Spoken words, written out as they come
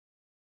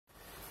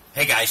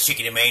Hey guys,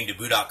 Chicken in Maine,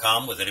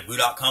 Debut.com with a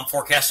Debut.com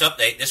forecast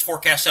update. This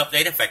forecast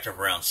update effective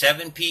around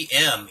 7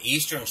 p.m.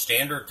 Eastern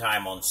Standard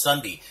Time on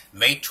Sunday,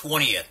 May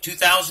 20th,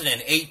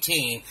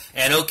 2018.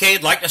 And okay,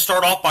 I'd like to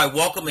start off by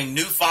welcoming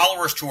new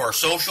followers to our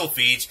social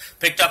feeds.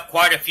 Picked up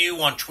quite a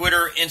few on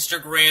Twitter,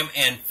 Instagram,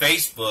 and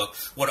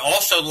Facebook. Would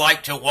also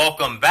like to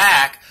welcome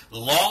back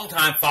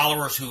longtime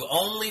followers who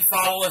only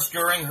follow us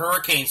during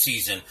hurricane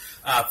season.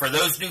 For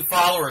those new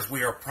followers,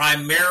 we are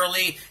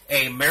primarily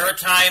a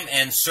maritime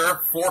and surf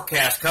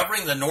forecast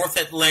covering the North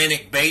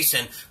Atlantic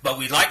Basin, but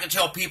we'd like to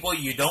tell people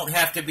you don't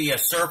have to be a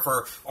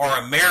surfer or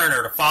a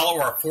mariner to follow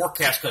our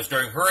forecast, because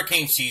during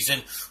hurricane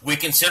season, we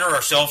consider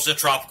ourselves a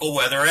tropical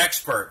weather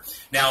expert.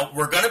 Now,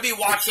 we're going to be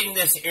watching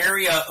this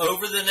area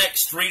over the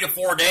next 3 to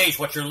 4 days.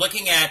 What you're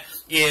looking at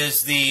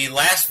is the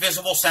last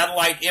visible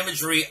satellite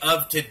imagery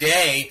of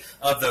today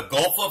of the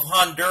Gulf of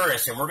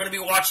Honduras, and we're going to be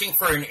watching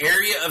for an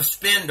area of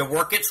spin to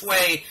work its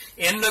way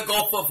in the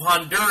Gulf of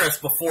Honduras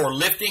before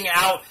lifting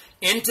out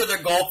into the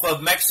Gulf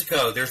of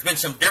Mexico. There's been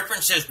some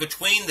differences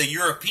between the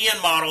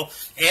European model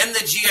and the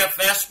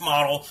GFS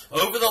model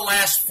over the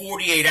last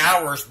 48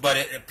 hours, but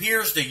it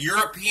appears the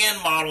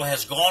European model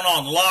has gone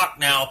on lock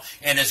now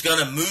and is going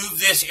to move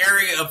this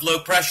area of low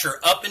pressure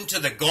up into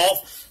the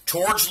Gulf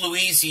towards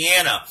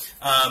Louisiana.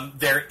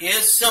 There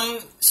is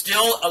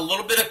still a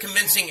little bit of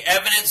convincing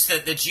evidence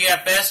that the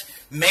GFS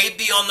may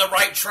be on the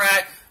right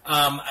track.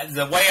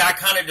 The way I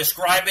kind of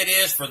describe it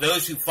is, for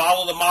those who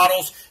follow the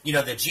models, the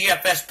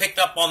GFS picked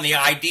up on the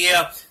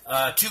idea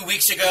 2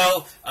 weeks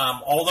ago.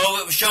 Although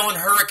it was showing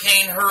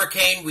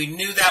hurricane, we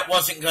knew that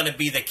wasn't going to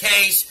be the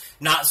case.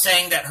 Not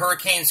saying that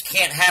hurricanes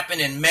can't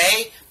happen in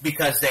May,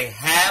 because they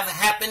have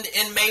happened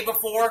in May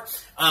before,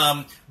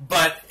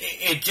 but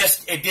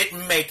it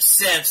didn't make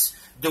sense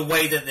the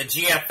way that the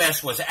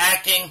GFS was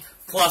acting,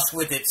 plus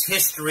with its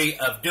history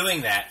of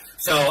doing that.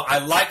 So I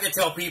like to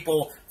tell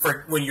people,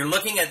 when you're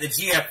looking at the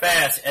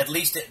GFS, at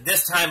least at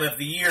this time of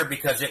the year,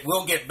 because it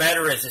will get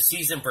better as the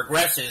season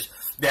progresses,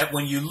 that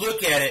when you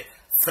look at it,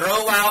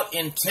 throw out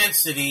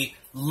intensity,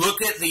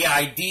 look at the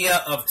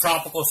idea of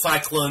tropical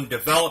cyclone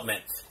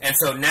development. And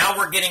so now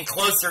we're getting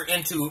closer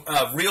into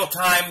a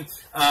real-time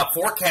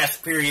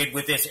forecast period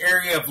with this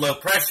area of low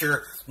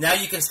pressure. Now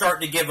you can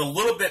start to give a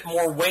little bit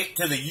more weight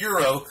to the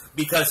euro,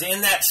 because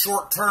in that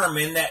short term,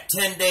 in that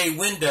 10-day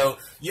window,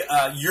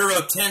 euro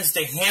tends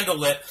to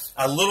handle it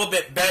a little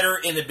bit better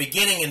in the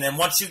beginning, and then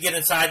once you get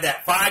inside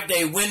that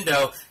 5-day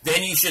window,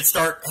 then you should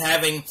start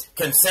having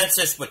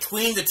consensus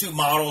between the two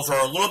models, or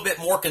a little bit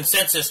more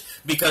consensus,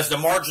 because the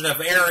margin of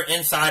error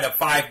inside of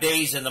 5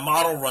 days and the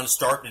model runs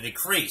start to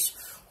decrease.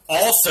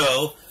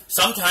 Also,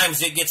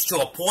 sometimes it gets to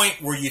a point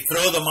where you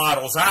throw the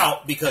models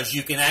out, because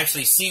you can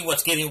actually see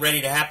what's getting ready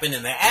to happen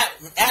in the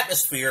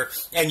atmosphere,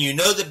 and you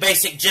know the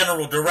basic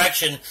general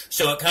direction,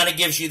 so it kind of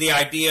gives you the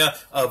idea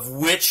of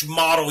which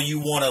model you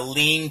want to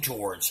lean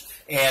towards.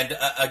 And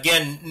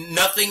again,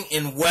 nothing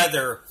in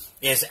weather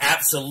is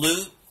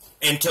absolute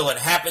until it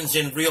happens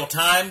in real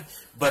time,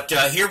 but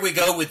here we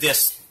go with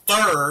this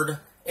third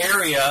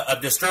area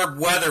of disturbed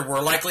weather we're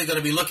likely going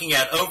to be looking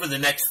at over the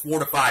next 4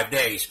 to 5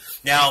 days.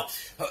 Now,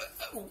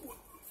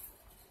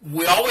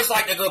 we always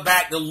like to go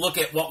back to look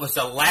at what was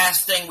the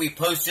last thing we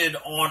posted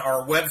on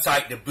our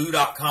website,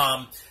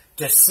 Debut.com,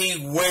 to see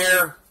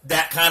where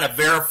that kind of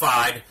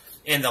verified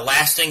in the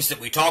last things that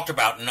we talked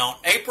about. And on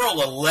April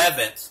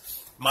 11th,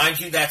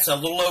 mind you, that's a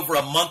little over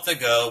a month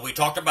ago, we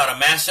talked about a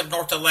massive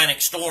North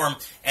Atlantic storm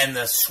and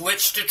the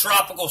switch to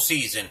tropical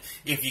season.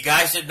 If you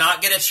guys did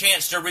not get a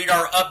chance to read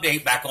our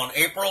update back on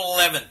April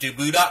 11th,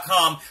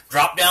 Debut.com,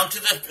 drop down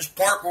to the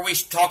part where we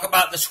talk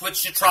about the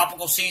switch to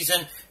tropical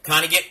season,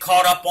 kind of get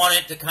caught up on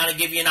it to kind of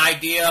give you an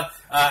idea,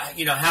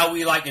 how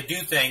we like to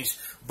do things.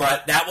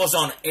 But that was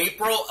on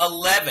April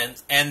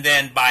 11th, and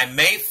then by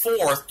May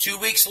 4th, 2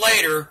 weeks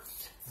later,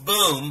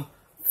 boom,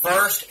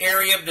 first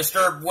area of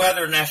disturbed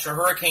weather National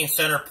Hurricane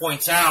Center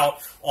points out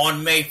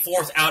on May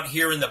 4th out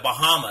here in the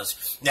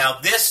Bahamas. Now,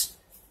 this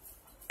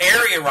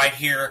area right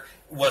here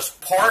was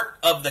part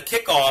of the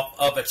kickoff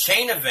of a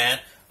chain event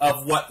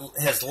of what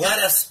has led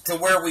us to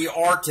where we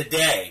are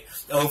today.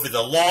 Over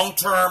the long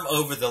term,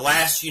 over the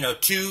last,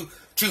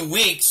 two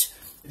weeks,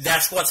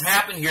 that's what's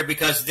happened here,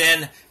 because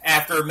then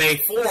after May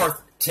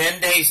 4th, 10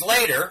 days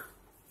later,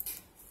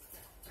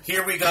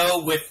 here we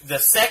go with the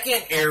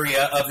second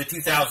area of the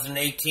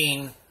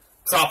 2018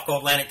 Tropical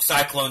Atlantic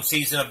Cyclone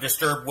season of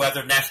disturbed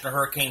weather National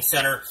Hurricane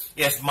Center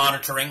is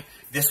monitoring.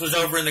 This was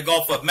over in the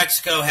Gulf of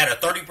Mexico, had a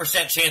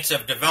 30% chance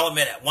of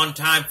development at one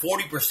time,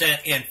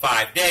 40% in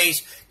 5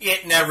 days.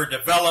 It never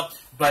developed,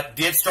 but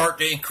did start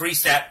to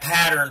increase that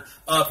pattern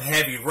of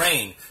heavy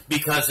rain.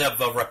 Because of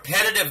the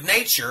repetitive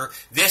nature,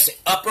 this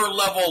upper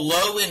level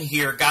low in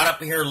here got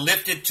up here,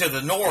 lifted to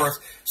the north,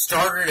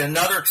 started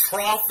another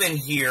trough in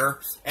here,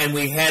 and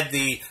we had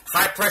the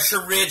high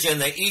pressure ridge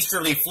and the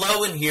easterly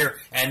flow in here,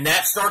 and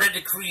that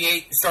started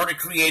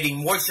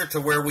creating moisture to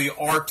where we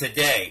are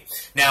today.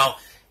 Now,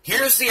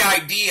 here's the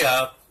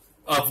idea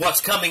of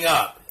what's coming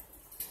up.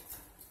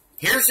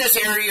 Here's this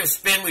area of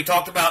spin we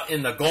talked about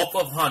in the Gulf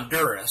of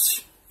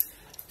Honduras.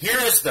 Here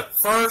is the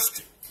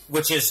first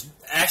which is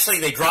actually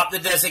they dropped the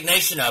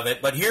designation of it,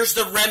 but here's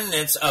the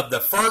remnants of the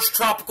first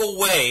tropical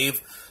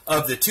wave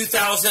of the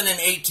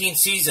 2018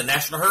 season.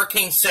 National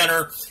Hurricane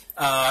Center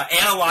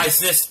analyzed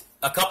this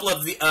a couple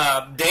of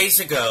days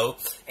ago,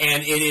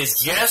 and it is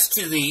just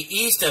to the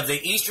east of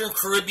the Eastern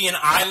Caribbean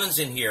islands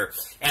in here.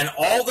 And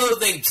although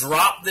they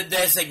dropped the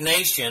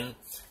designation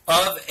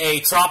of a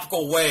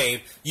tropical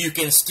wave, you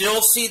can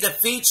still see the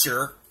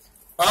feature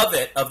of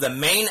it, of the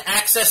main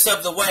axis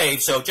of the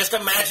wave. So just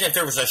imagine if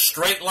there was a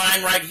straight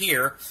line right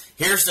here.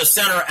 Here's the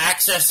center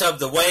axis of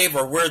the wave,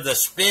 or where the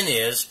spin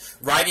is,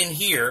 right in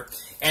here.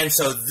 And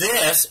so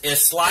this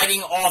is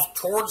sliding off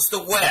towards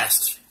the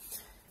west,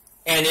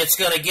 and it's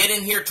going to get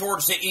in here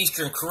towards the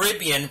Eastern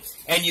Caribbean,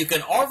 and you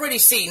can already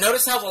see,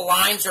 notice how the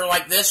lines are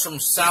like this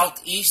from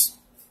southeast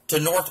to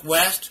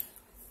northwest,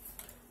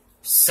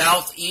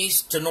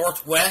 southeast to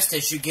northwest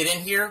as you get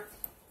in here.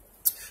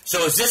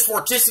 So as this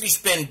vorticity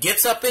spin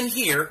gets up in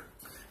here,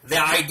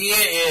 the idea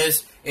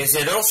is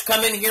that it'll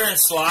come in here and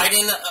slide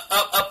in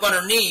up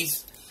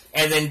underneath,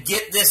 and then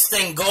get this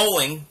thing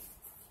going,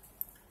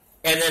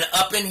 and then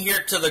up in here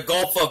to the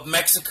Gulf of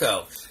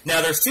Mexico.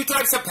 Now, there's two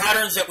types of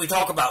patterns that we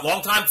talk about.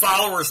 Longtime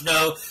followers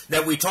know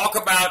that we talk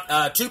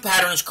about two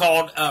patterns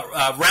called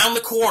round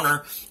the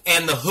corner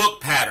and the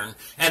hook pattern.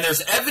 And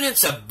there's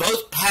evidence of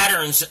both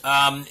patterns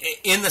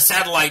in the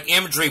satellite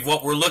imagery of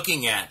what we're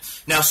looking at.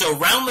 Now, so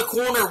round the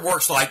corner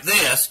works like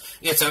this.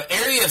 It's an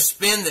area of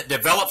spin that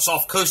develops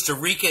off Costa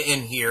Rica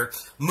in here,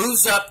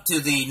 moves up to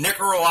the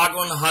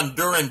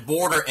Nicaraguan-Honduran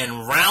border,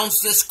 and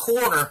rounds this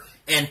corner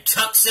and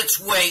tucks its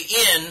way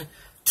in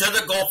to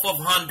the Gulf of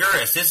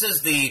Honduras. This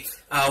is the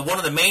one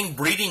of the main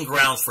breeding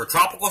grounds for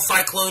tropical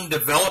cyclone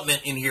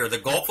development in here, the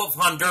Gulf of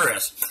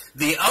Honduras.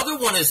 The other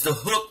one is the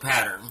hook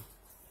pattern.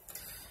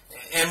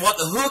 And what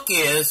the hook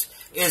is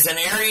an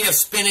area of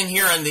spin in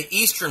here in the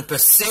Eastern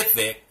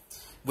Pacific,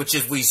 which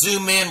if we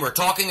zoom in, we're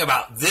talking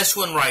about this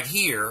one right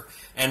here,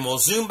 and we'll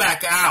zoom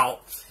back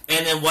out,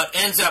 and then what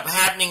ends up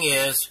happening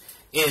is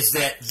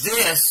that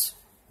this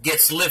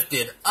gets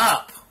lifted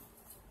up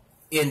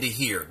into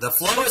here. The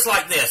flow is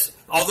like this.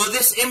 Although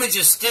this image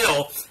is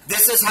still,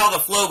 this is how the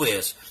flow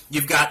is.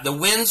 You've got the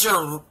winds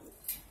are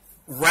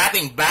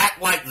wrapping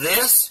back like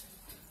this,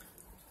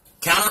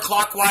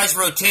 counterclockwise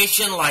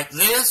rotation like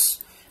this,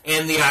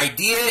 and the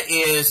idea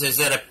is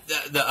that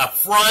a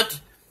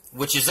front,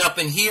 which is up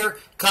in here,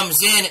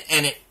 comes in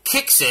and it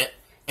kicks it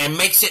and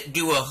makes it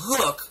do a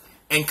hook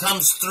and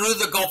comes through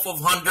the Gulf of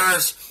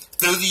Honduras,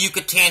 through the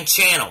Yucatan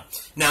Channel.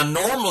 Now,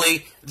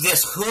 normally,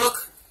 this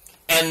hook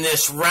and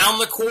this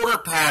round-the-corner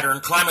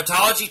pattern,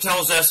 climatology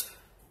tells us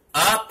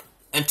up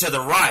and to the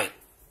right,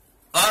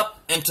 up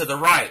and to the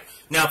right.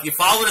 Now, if you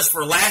followed us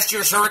for last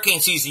year's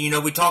hurricane season, you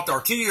know we talked,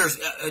 or 2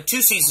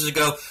 seasons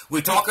ago,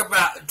 we talked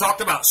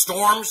about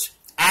storms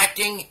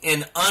acting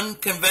in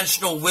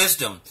unconventional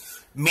wisdom,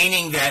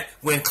 meaning that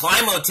when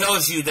Climo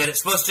tells you that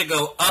it's supposed to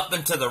go up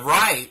and to the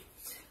right,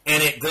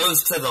 and it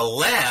goes to the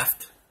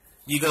left,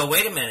 you go,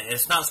 wait a minute,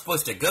 it's not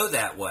supposed to go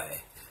that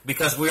way.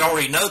 Because we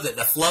already know that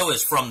the flow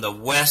is from the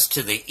west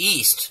to the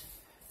east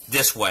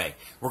this way.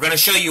 We're going to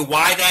show you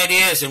why that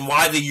is and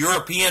why the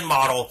European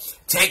model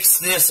takes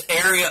this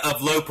area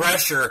of low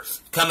pressure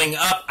coming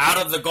up out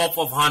of the Gulf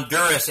of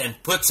Honduras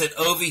and puts it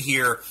over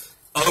here,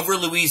 over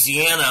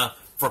Louisiana,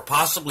 for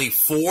possibly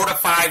 4 to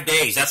 5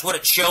 days. That's what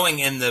it's showing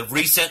in the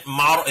recent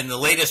model, in the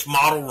latest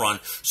model run.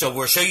 So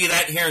we'll show you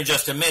that here in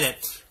just a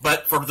minute.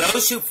 But for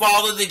those who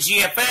follow the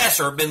GFS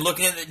or have been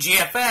looking at the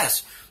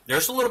GFS,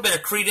 there's a little bit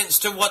of credence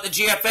to what the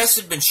GFS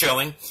has been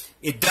showing.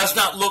 It does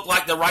not look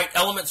like the right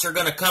elements are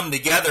going to come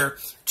together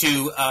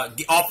to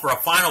offer a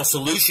final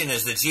solution,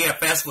 as the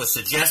GFS was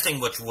suggesting,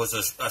 which was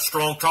a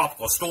strong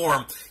tropical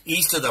storm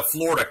east of the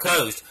Florida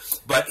coast.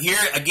 But here,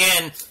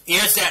 again,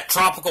 is that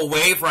tropical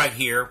wave right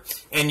here.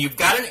 And you've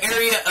got an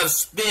area of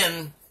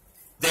spin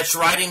that's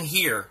right in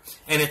here.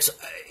 And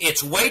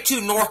it's way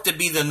too north to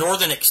be the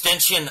northern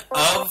extension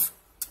of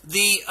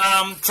the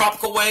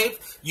tropical wave.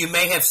 You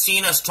may have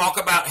seen us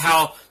talk about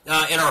how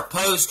in our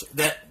post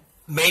that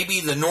maybe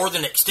the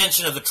northern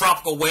extension of the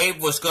tropical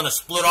wave was going to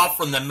split off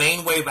from the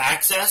main wave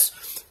axis.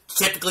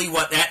 Typically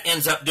what that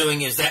ends up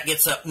doing is that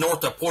gets up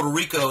north of Puerto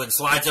Rico and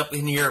slides up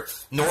in here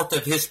north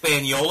of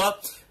Hispaniola.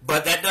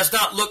 But that does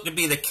not look to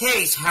be the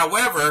case.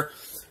 However,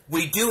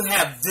 we do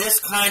have this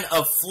kind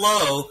of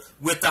flow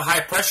with the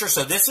high pressure.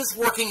 So this is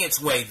working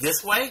its way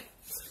this way.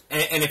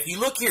 And if you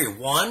look here,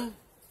 1,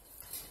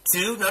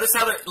 2, notice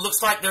how it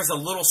looks like there's a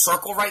little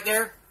circle right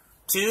there.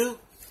 2,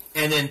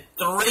 and then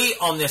 3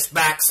 on this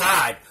back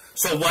side.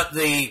 So what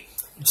the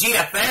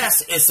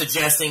GFS is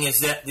suggesting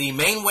is that the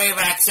main wave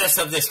axis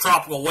of this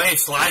tropical wave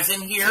slides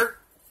in here,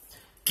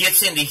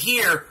 gets into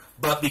here,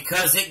 but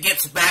because it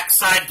gets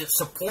backside to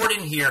support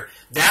in here,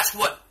 that's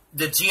what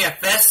the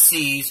GFS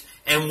sees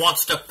and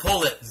wants to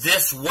pull it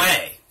this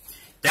way.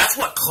 That's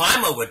what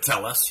Climo would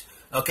tell us,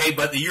 okay?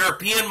 But the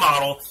European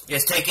model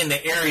is taking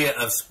the area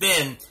of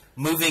spin,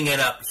 moving it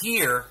up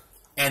here,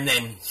 and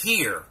then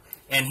here.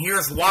 And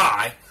here's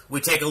why.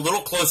 We take a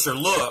little closer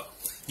look.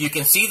 You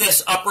can see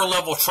this upper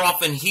level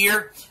trough in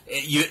here.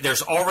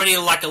 There's already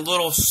like a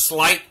little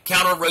slight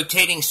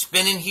counter-rotating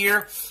spin in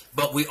here,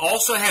 but we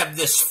also have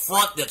this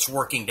front that's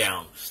working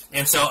down.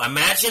 And so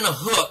imagine a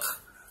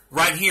hook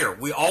right here.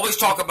 We always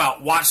talk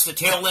about watch the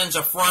tail ends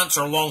of fronts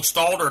or long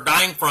stalled or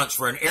dying fronts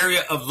for an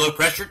area of low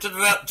pressure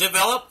to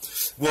develop.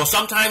 Well,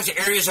 sometimes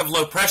areas of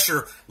low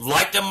pressure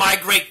like to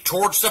migrate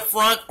towards the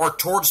front or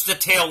towards the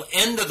tail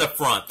end of the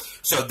front.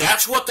 So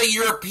that's what the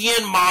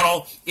European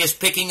model is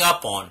picking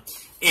up on.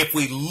 If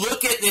we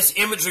look at this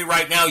imagery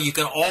right now, you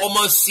can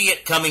almost see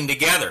it coming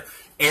together.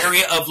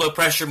 Area of low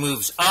pressure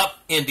moves up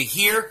into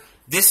here.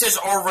 This is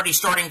already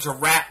starting to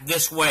wrap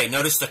this way.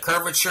 Notice the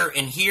curvature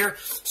in here.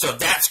 So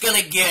that's going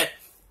to get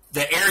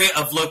the area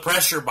of low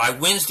pressure by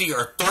Wednesday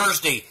or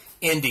Thursday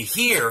into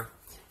here.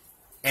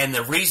 And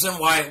the reason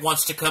why it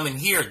wants to come in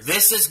here,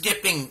 this is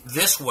dipping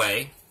this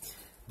way.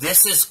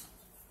 This is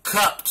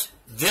cupped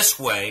this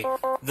way.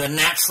 The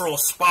natural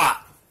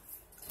spot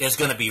is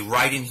going to be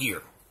right in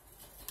here.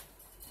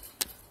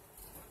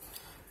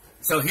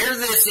 So here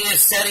this is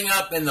setting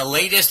up in the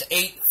latest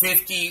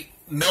 850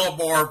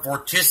 millibar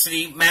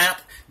vorticity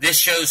map. This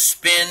shows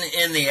spin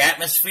in the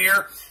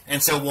atmosphere.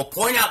 And so we'll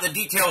point out the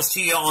details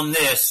to you on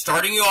this,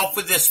 starting you off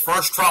with this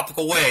first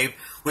tropical wave,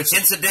 which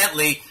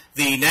incidentally,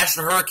 the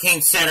National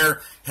Hurricane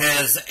Center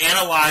has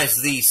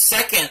analyzed the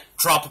second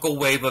tropical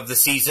wave of the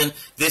season.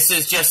 This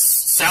is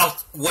just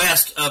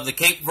southwest of the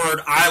Cape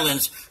Verde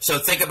Islands. So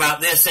think about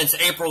this. Since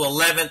April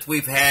 11th,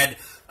 we've had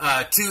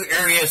 2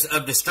 areas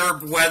of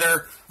disturbed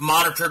weather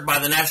monitored by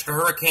the National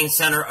Hurricane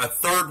Center, a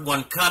third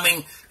one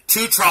coming,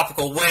 2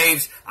 tropical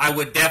waves. I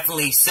would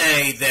definitely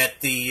say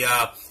that the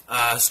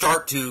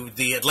start to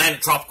the Atlantic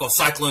tropical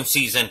cyclone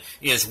season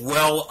is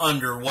well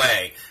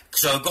underway.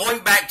 So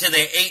going back to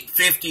the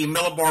 850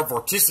 millibar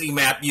vorticity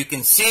map, you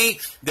can see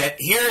that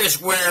here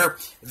is where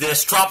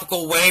this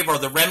tropical wave or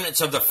the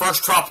remnants of the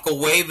first tropical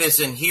wave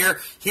is in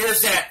here.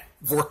 Here's that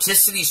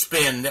vorticity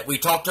spin that we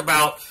talked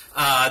about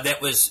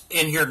that was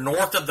in here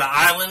north of the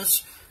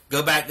islands.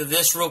 Go back to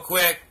this real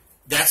quick.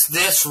 That's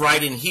this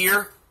right in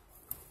here.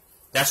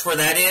 That's where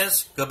that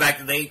is. Go back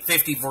to the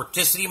 850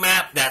 vorticity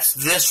map. That's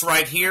this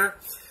right here.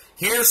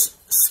 Here's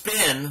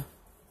spin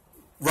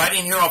right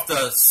in here off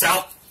the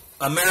South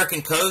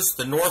American coast,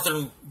 the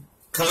northern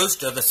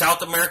coast of the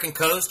South American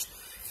coast.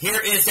 Here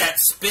is that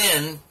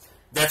spin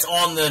that's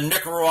on the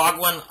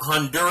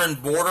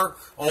Nicaraguan-Honduran border.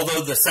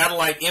 Although the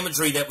satellite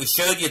imagery that we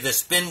showed you, the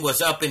spin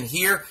was up in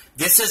here.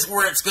 This is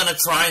where it's going to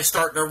try and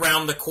start to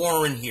round the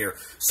corner in here.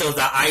 So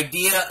the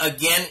idea,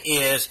 again,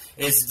 is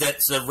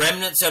that the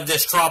remnants of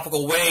this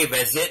tropical wave,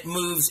 as it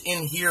moves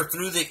in here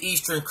through the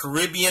eastern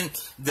Caribbean,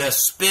 the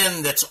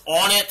spin that's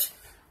on it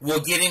will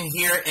get in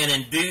here and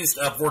induce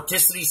a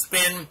vorticity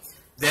spin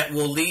that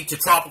will lead to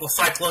tropical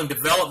cyclone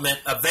development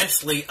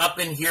eventually up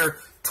in here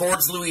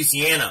towards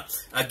Louisiana.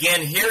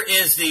 Again, here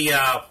is the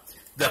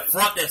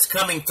front that's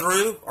coming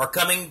through or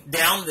coming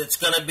down that's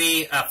going to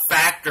be a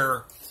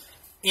factor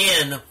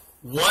in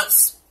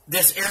once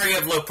this area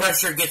of low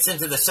pressure gets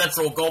into the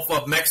central Gulf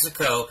of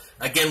Mexico.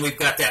 Again, we've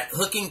got that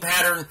hooking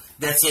pattern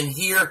that's in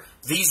here.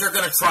 These are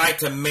going to try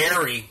to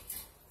marry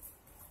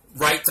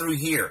right through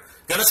here.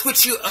 Going to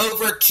switch you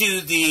over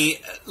to the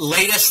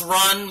latest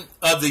run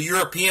of the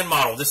European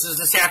model. This is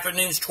this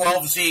afternoon's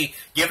 12Z.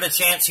 Give it a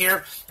chance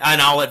here.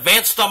 And I'll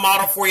advance the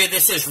model for you.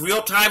 This is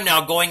real time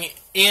now going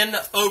in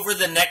over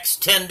the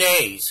next 10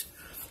 days.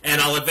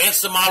 And I'll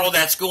advance the model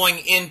that's going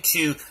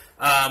into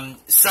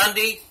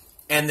Sunday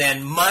and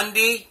then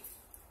Monday,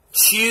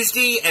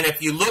 Tuesday. And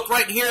if you look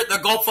right here at the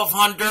Gulf of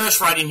Honduras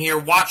right in here,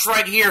 watch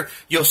right here.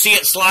 You'll see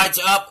it slides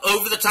up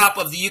over the top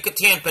of the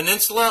Yucatan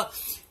Peninsula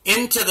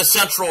into the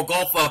central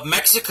Gulf of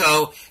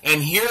Mexico,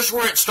 and here's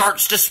where it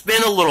starts to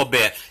spin a little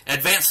bit.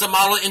 Advance the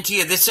model into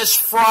you. This is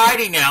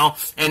Friday now,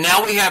 and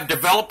now we have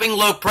developing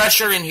low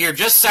pressure in here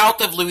just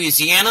south of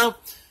Louisiana.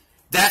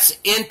 That's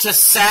into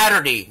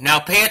Saturday. Now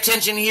pay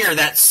attention here.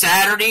 That's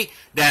Saturday.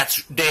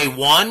 That's day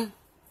 1.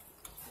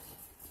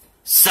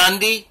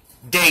 Sunday,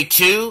 day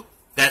 2.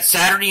 That's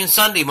Saturday and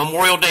Sunday,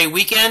 Memorial Day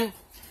weekend.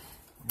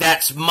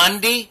 That's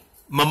Monday,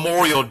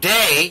 Memorial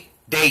Day,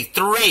 day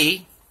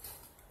 3.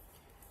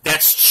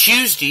 That's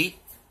Tuesday,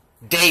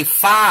 day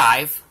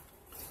 5.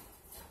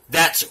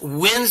 That's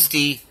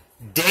Wednesday,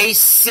 day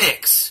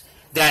 6.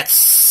 That's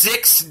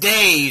 6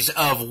 days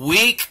of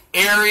weak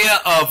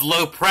area of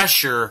low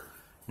pressure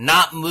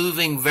not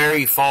moving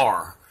very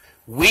far.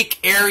 Weak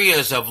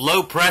areas of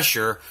low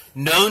pressure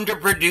known to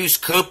produce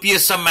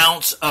copious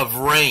amounts of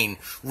rain,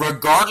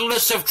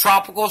 regardless of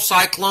tropical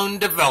cyclone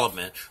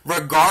development,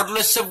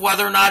 regardless of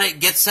whether or not it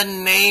gets a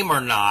name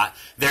or not.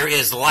 There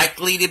is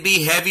likely to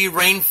be heavy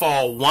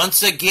rainfall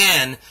once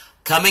again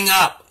coming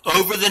up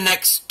over the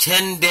next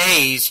 10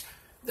 days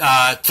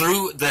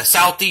through the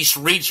southeast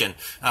region.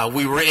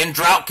 We were in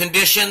drought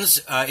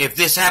conditions. If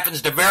this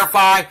happens to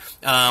verify,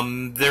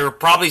 there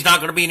probably is not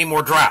going to be any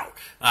more drought.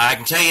 I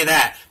can tell you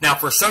that. Now,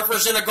 for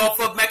surfers in the Gulf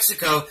of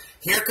Mexico,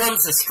 Here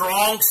comes a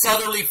strong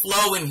southerly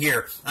flow in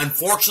here.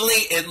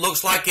 Unfortunately, it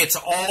looks like it's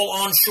all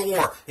on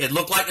shore. It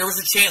looked like there was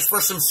a chance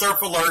for some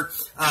surf alert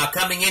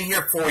coming in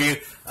here for you.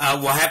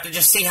 We'll have to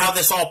just see how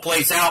this all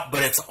plays out,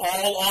 but it's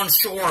all on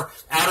shore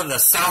out of the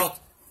south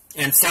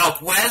and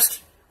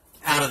southwest,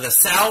 out of the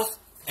south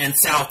and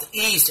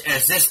southeast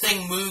as this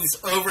thing moves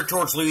over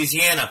towards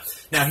Louisiana.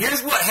 Now,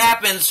 here's what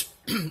happens.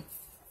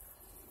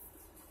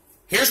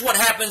 Here's what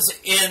happens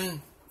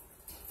in,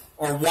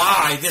 or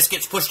why this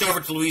gets pushed over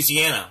to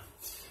Louisiana.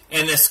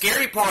 And the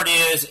scary part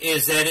is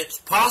that it's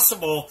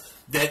possible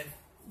that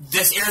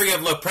this area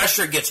of low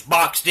pressure gets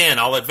boxed in.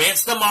 I'll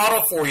advance the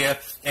model for you,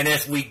 and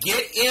as we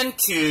get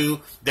into,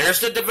 there's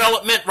the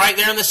development right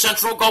there in the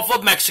central Gulf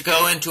of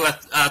Mexico into a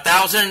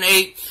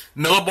 1,008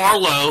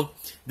 millibar low.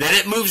 Then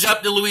it moves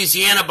up to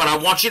Louisiana, but I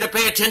want you to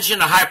pay attention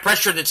to high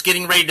pressure that's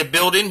getting ready to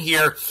build in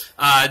here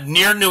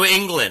near New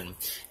England.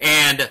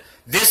 And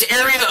this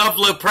area of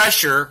low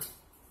pressure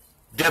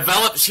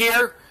develops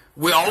here.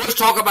 We always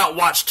talk about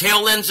watch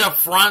tail ends of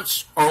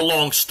fronts or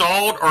long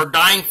stalled or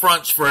dying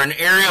fronts for an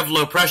area of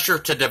low pressure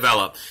to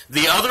develop.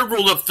 The other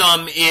rule of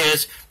thumb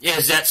is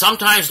that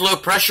sometimes low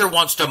pressure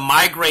wants to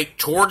migrate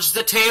towards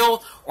the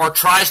tail or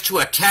tries to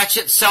attach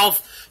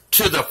itself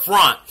to the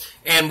front.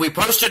 And we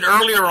posted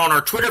earlier on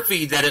our Twitter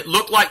feed that it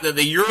looked like that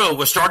the Euro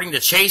was starting to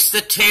chase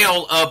the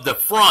tail of the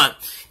front,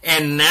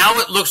 and now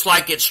it looks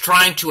like it's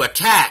trying to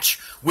attach,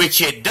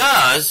 which it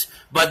does,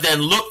 but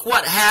then look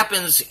what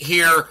happens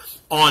here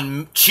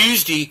on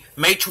Tuesday,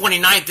 May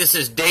 29th. This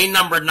is day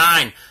number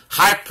 9.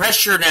 High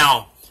pressure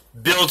now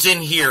builds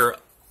in here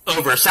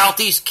over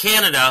southeast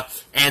Canada,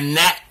 and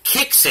that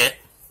kicks it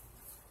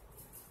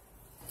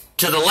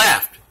to the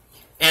left.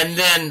 And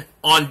then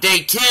on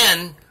day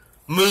 10,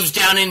 moves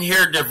down in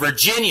here to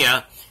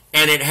Virginia,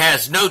 and it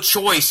has no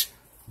choice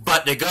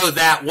but to go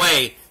that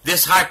way.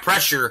 This high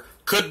pressure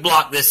could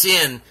block this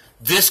in.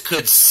 This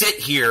could sit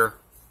here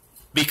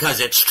because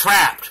it's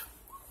trapped,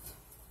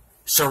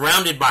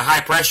 surrounded by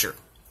high pressure.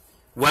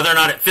 Whether or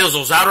not it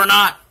fizzles out or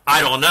not,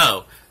 I don't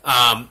know.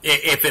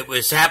 If it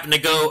was happen to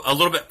go a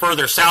little bit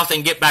further south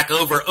and get back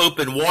over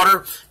open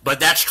water,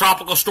 but that's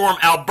Tropical Storm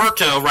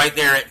Alberto right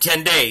there at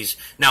 10 days.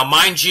 Now,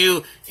 mind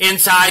you,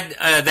 inside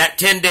that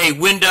 10-day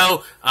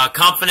window,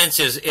 confidence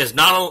is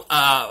not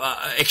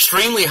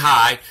extremely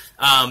high.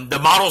 The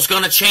model's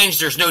going to change,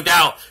 there's no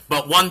doubt,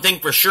 but one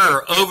thing for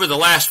sure, over the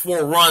last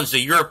 4 runs, the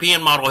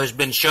European model has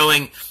been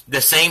showing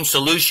the same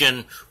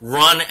solution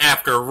run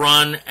after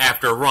run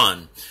after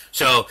run.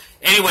 So,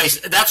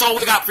 anyways, that's all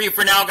we got for you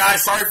for now,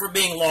 guys. Sorry for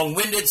being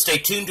long-winded. Stay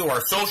tuned to our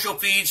social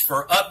feeds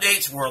for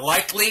updates. We're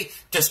likely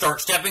to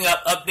start stepping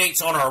up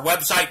updates on our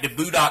website,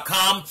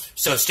 deboo.com.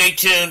 So stay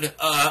tuned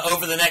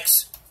over the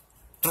next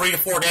 3 to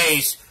 4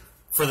 days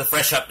for the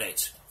fresh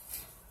updates.